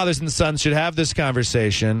like fathers and sons should have this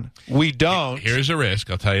conversation. We don't. Here's a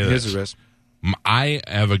risk. I'll tell you this. Here's a risk. I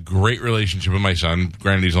have a great relationship with my son.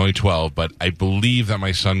 Granted, he's only 12, but I believe that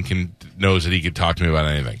my son knows that he could talk to me about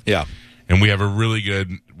anything. Yeah. And we have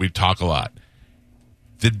we talk a lot.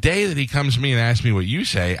 The day that he comes to me and asks me what you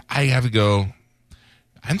say, I have to go,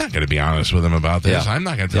 I'm not going to be honest with him about this. Yeah. I'm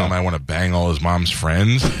not going to tell him I want to bang all his mom's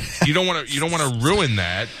friends. You don't want to ruin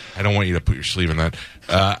that. I don't want you to put your sleeve in that.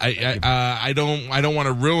 I don't want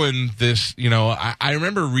to ruin this. I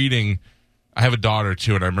remember reading. I have a daughter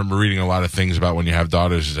too, and I remember reading a lot of things about when you have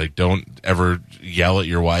daughters. Is like, don't ever yell at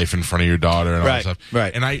your wife in front of your daughter and all that stuff.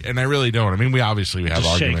 Right. And I really don't. I mean, we have Just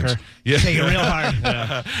arguments. Shake her. Yeah. Shake it real hard.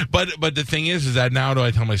 Yeah. But the thing is that now do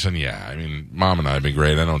I tell my son, yeah, I mean, Mom and I have been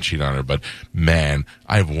great. I don't cheat on her, but man,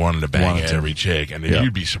 I've wanted to bang every chick, and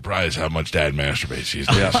you'd be surprised how much Dad masturbates these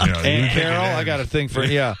days. Yeah. And Carol, I got a thing for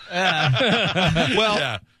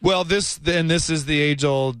Well, this is the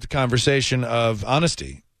age-old conversation of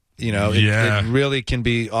honesty. It really can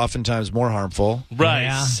be oftentimes more harmful. Right.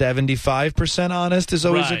 Yeah. 75% honest is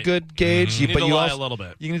always a good gauge. You need to lie a little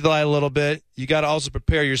bit. You need to lie a little bit. You got to also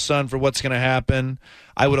prepare your son for what's going to happen.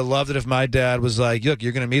 I would have loved it if my dad was like, look,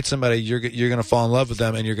 you're going to meet somebody, you're going to fall in love with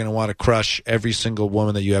them, and you're going to want to crush every single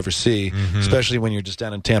woman that you ever see, especially when you're just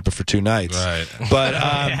down in Tampa for 2 nights. Right. But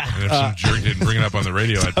and if some jerk didn't bring it up on the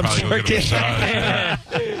radio, I'd probably go get a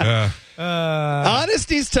massage.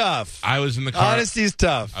 Honesty's tough. I was in the car. Honesty's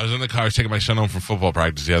tough. I was in the car taking my son home from football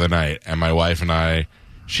practice the other night, and my wife and I,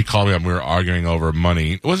 she called me up. We were arguing over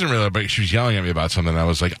money. It wasn't really, but she was yelling at me about something. And I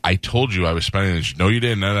was like, I told you I was spending it. No, you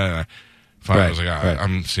didn't. No. Finally, I was like,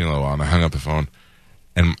 I'm seeing a little while. And I hung up the phone.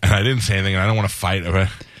 And I didn't say anything, and I don't want to fight.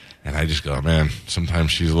 And I just go, man,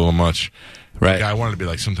 sometimes she's a little much. Right. Like, I wanted to be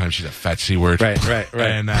like, sometimes she's a fat C word. Right.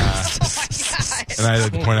 And I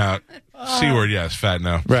had to point out, C word, yes, fat,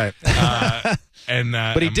 no. Right. But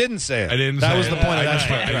he didn't say it. I didn't that say was it. the point of I that. just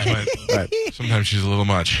went, Right. sometimes she's a little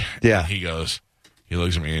much. Yeah. And he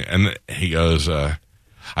looks at me, and he goes, I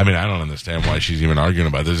mean, I don't understand why she's even arguing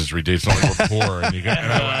about this. It's ridiculous. It's not like we're poor. And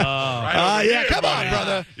I went, come on,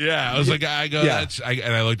 brother. Yeah, I was like, and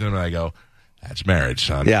I looked at him and I go, that's marriage,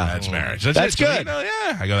 son. Yeah. That's marriage. That's good.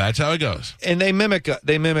 I go, that's how it goes. And they mimic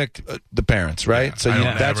the parents, right? Yeah, so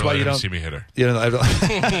that's why you don't see me hit her.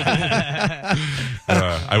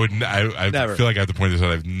 I Never. feel like I have to point this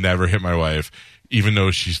out. I've never hit my wife, even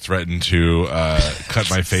though she's threatened to cut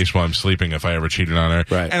my face while I'm sleeping if I ever cheated on her.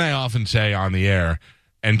 Right. And I often say on the air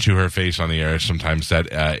and to her face on the air sometimes that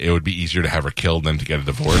it would be easier to have her killed than to get a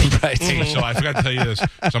divorce. Right. So I forgot to tell you this. So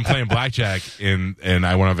I'm playing blackjack and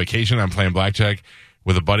I went on vacation. I'm playing blackjack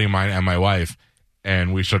with a buddy of mine and my wife.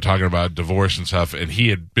 And we started talking about divorce and stuff. And he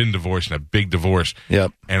had been divorced in a big divorce.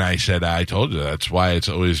 Yep. And I said, I told you that's why it's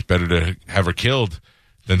always better to have her killed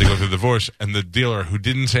than to go through the divorce. And the dealer, who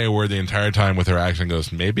didn't say a word the entire time with her accent,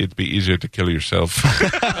 goes, maybe it'd be easier to kill yourself.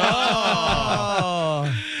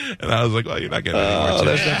 And I was like, well, you're not getting any more.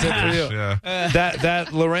 That's it for you. Yeah.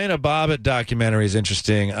 That Lorena Bobbitt documentary is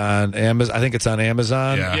interesting on Amazon. I think it's on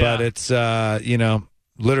Amazon, but it's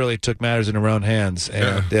literally took matters in her own hands,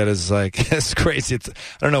 and that is like it's crazy. I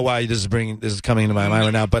don't know why this is coming into my mind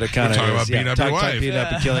right now, but it kind of talking about beating up your wife. Beating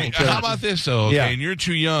up and killing. How about this though? Okay, and you're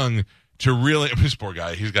too young to really. This poor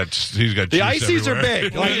guy. He's got the ices are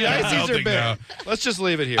big. Like, the ices are big. Now. Let's just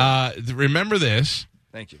leave it here. Remember this.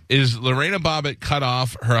 Thank you. Is Lorena Bobbitt cut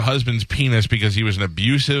off her husband's penis because he was an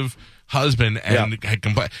abusive husband and had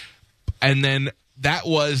and then that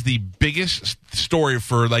was the biggest story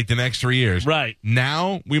for like the next 3 years. Right.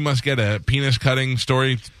 Now we must get a penis cutting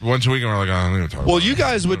story once a week, and we're like, oh, I'm going to talk about you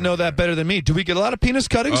guys would know that better than me. Do we get a lot of penis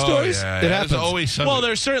cutting stories? Yeah, it happens. Always something. Well,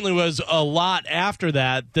 there certainly was a lot after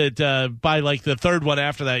that by like the third one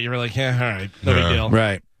after that, you were like, yeah, all right, no big deal.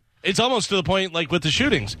 Right. It's almost to the point, like with the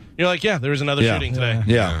shootings. You're like, yeah, there was another shooting today.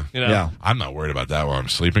 Yeah. I'm not worried about that while I'm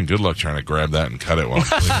sleeping. Good luck trying to grab that and cut it while I'm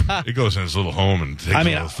sleeping. It goes in its little home and takes a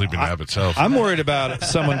little sleeping nap itself. I'm worried about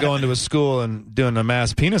someone going to a school and doing a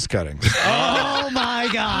mass penis cutting. Oh, my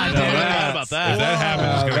God. No, about that. If that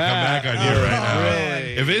happens, it's going to come back on you right now.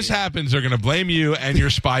 Really? If this happens, they're going to blame you and your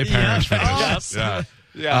spy parents for this. Yes.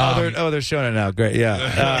 Yeah. They're showing it now. Great.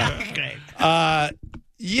 Yeah. Great.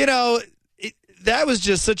 That was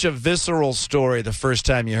just such a visceral story the first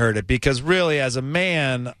time you heard it, because really, as a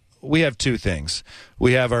man, we have two things.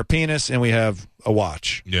 We have our penis and we have a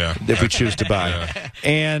watch. Yeah. If we choose to buy. Yeah.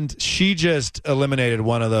 And she just eliminated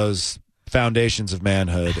one of those foundations of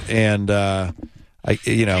manhood. And,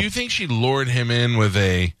 Do you think she lured him in with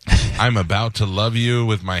a "I'm about to love you"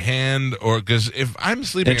 with my hand, or because if I'm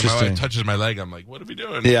sleeping and my wife touches my leg, I'm like, "What are we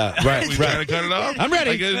doing?" Yeah, right. We trying to cut it off? I'm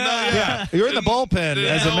ready. Yeah. You're in the bullpen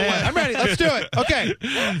as a man. I'm ready. Let's do it. Okay.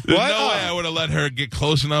 There's no way I would have let her get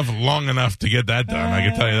close enough, long enough to get that done. I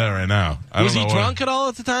can tell you that right now. Was he drunk at all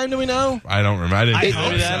at the time? Do we know? I don't remember. I didn't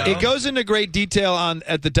know that. It goes into great detail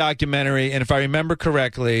at the documentary, and if I remember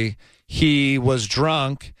correctly, he was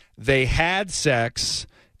drunk. They had sex.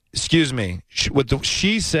 Excuse me.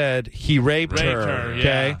 She said he raped her.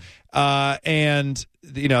 Okay. Yeah. And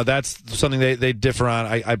that's something they differ on,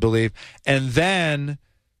 I believe. And then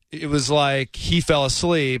it was like he fell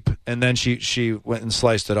asleep, and then she went and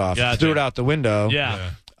sliced it off, threw it out the window.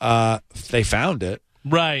 Yeah. They found it.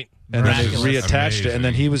 Right. And then they Miraculous. reattached it, and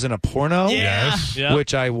then he was in a porno, Yes. Yeah.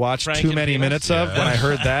 which I watched Frank too and many Penis. minutes of when I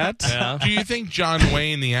heard that. Yeah. Do you think John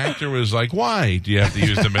Wayne, the actor, was like, "Why do you have to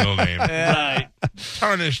use the middle name? Right.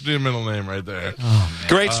 Tarnish the middle name right there."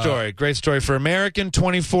 Great story for American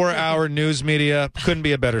 24-hour news media. Couldn't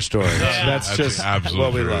be a better story. That's just absolute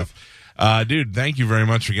what we truth. love. Dude, thank you very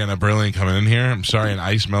much for getting up early and coming in here. I'm sorry an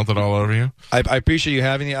ice melted all over you. I appreciate you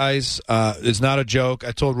having the ice. It's not a joke.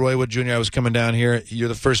 I told Roy Wood Jr. I was coming down here. You're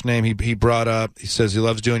the first name he brought up. He says he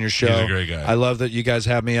loves doing your show. He's a great guy. I love that you guys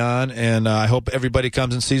have me on, and I hope everybody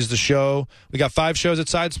comes and sees the show. We got 5 shows at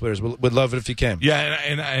Side Splitters. We'd love it if you came. Yeah,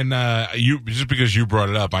 and you, just because you brought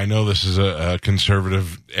it up, I know this is a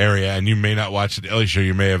conservative area, and you may not watch the Daily Show.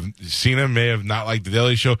 You may have seen him, may have not liked the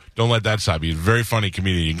Daily Show. Don't let that stop you. He's a very funny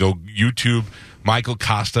comedian. You can go YouTube Michael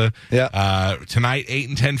Kosta. Yeah. Tonight, 8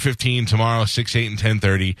 and 10:15. Tomorrow, 6, 8, and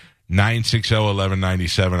 10:30.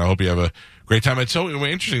 960-1197. I hope you have a great time. It's so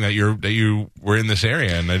interesting that you were in this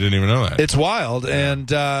area, and I didn't even know that. It's wild,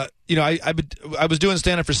 and I was doing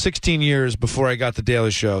stand-up for 16 years before I got the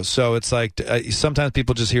Daily Show. So it's like sometimes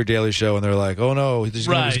people just hear Daily Show and they're like, "Oh no, he's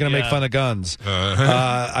going to make fun of guns."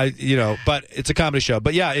 But it's a comedy show.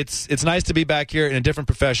 But yeah, it's nice to be back here in a different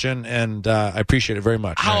profession, and I appreciate it very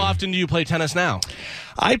much. How often do you play tennis now?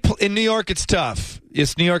 In New York, it's tough.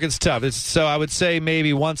 So I would say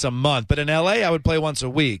maybe once a month. But in L.A., I would play once a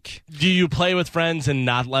week. Do you play with friends and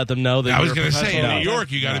not let them know that I was you're going to say, professional? in New York,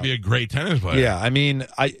 you got to be a great tennis player. Yeah, I mean,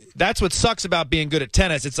 that's what sucks about being good at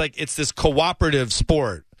tennis. It's like it's this cooperative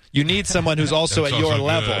sport. You need someone who's also at your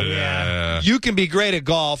level. Yeah. You can be great at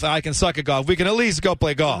golf, and I can suck at golf. We can at least go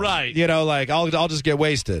play golf. Right. I'll just get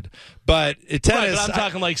wasted. But at tennis, Right, but I'm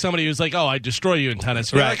talking like somebody who's like, "Oh, I destroy you in tennis."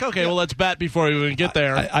 So you're Right. like, okay, well, let's bet before we even get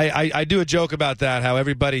there. I do a joke about that, how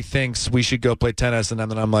everybody thinks we should go play tennis, and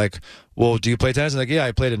then I'm like, well, do you play tennis? And like, yeah,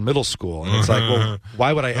 I played in middle school. And it's like, well,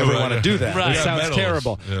 why would I ever want to do that? Right. It Yeah, sounds medals.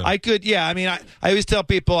 terrible. Yeah. I could, I mean, I always tell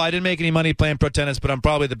people I didn't make any money playing pro tennis, but I'm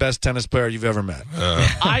probably the best tennis player you've ever met.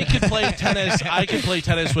 I could play tennis. I could play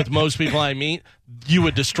tennis with most people I meet. You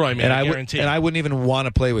would destroy me. I guarantee. And I wouldn't even want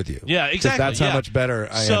to play with you. Yeah, exactly. That's how much better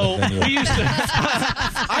I am than you. We used to.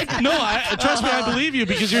 Trust me, I believe you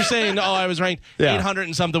because you're saying, "Oh, I was ranked 800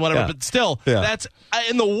 and something, whatever." Yeah. But still, Yeah. that's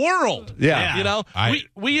in the world. Yeah. You know, I-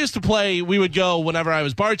 we used to play. We would go whenever I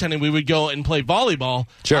was bartending. We would go and play volleyball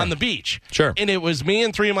on the beach. Sure. And it was me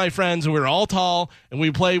and 3 of my friends, and we were all tall, and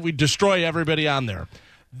we'd destroy everybody on there.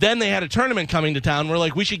 Then they had a tournament coming to town. We're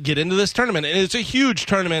like, we should get into this tournament. And it's a huge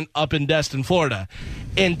tournament up in Destin, Florida.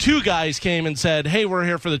 And 2 guys came and said, "Hey, we're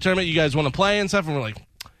here for the tournament. You guys want to play and stuff?" And we're like,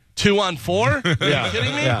 2 on 4? Are you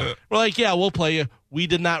kidding me? Yeah. We're like, yeah, we'll play you. We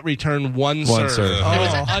did not return one serve. serve. It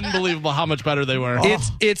was unbelievable how much better they were.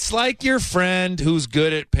 It's like your friend who's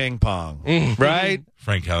good at ping pong, right?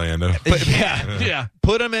 Frank Caliendo. But, Yeah.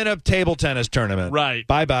 Put them in a table tennis tournament. Right.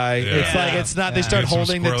 Bye-bye. Yeah. It's like it's not. They start Get some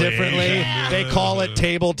holding it squirrely differently. Asian. They call it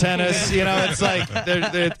table tennis. It's like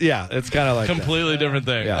it's kind of like that. Completely different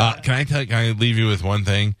thing. Yeah. Can I leave you with one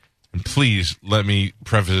thing? And please let me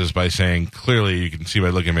preface this by saying, clearly you can see by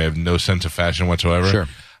looking at me, I have no sense of fashion whatsoever. Sure.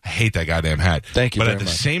 I hate that goddamn hat. Thank you But very at the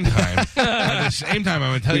much. same time, I'm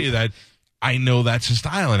going to tell you that I know that's a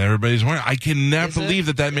style and everybody's wearing it. I can never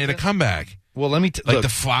believe that made a comeback. Well, let me like the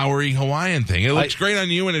flowery Hawaiian thing. It looks great on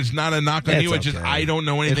you, and it's not a knock on you. It's just I don't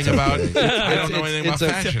know anything about. I don't know anything about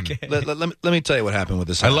fashion. Okay. Let me tell you what happened with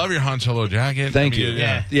this. I love your Han Solo jacket. Thank you.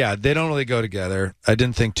 Yeah, they don't really go together. I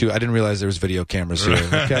didn't realize there was video cameras here.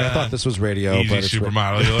 Okay, I thought this was radio. Easy but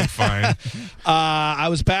supermodel. You look fine. I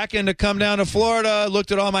was packing to come down to Florida.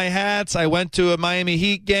 Looked at all my hats. I went to a Miami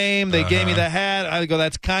Heat game. They gave me the hat. I go,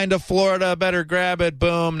 that's kind of Florida. Better grab it.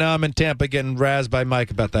 Boom. Now I'm in Tampa getting razzed by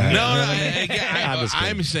Mike about the hat.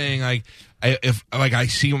 I'm saying like if I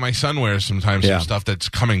see what my son wears sometimes, some stuff that's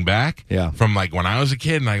coming back from like when I was a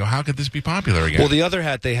kid, and I go, how could this be popular again? Well, the other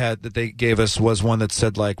hat they gave us was one that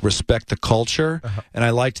said like respect the culture, and I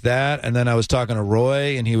liked that. And then I was talking to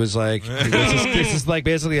Roy, and he was like, this is like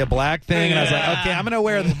basically a black thing, and I was like, okay, I'm gonna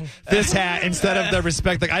wear this hat instead of the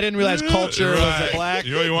respect. Like I didn't realize culture was a black.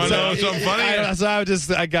 You want to know something funny?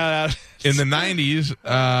 I got out. In the 90s,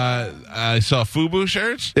 I saw FUBU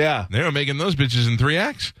shirts. Yeah. They were making those bitches in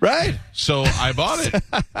 3X. Right. So I bought it.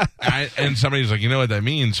 And somebody's like, you know what that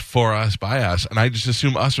means? For us, by us. And I just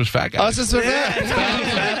assume us was fat guys. Us is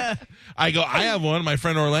fat. I go, I have one. My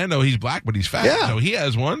friend Orlando, he's black, but he's fat. Yeah. So he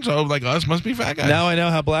has one. So like us must be fat guys. Now I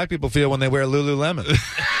know how black people feel when they wear Lululemon.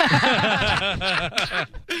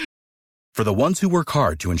 For the ones who work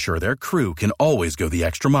hard to ensure their crew can always go the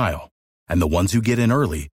extra mile, and the ones who get in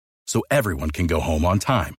early so everyone can go home on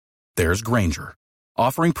time, there's Grainger,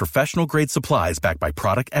 offering professional-grade supplies backed by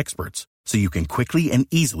product experts so you can quickly and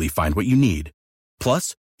easily find what you need.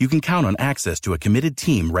 Plus, you can count on access to a committed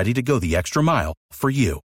team ready to go the extra mile for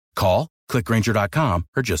you. Call, click Grainger.com,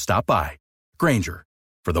 or just stop by. Grainger,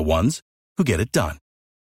 for the ones who get it done.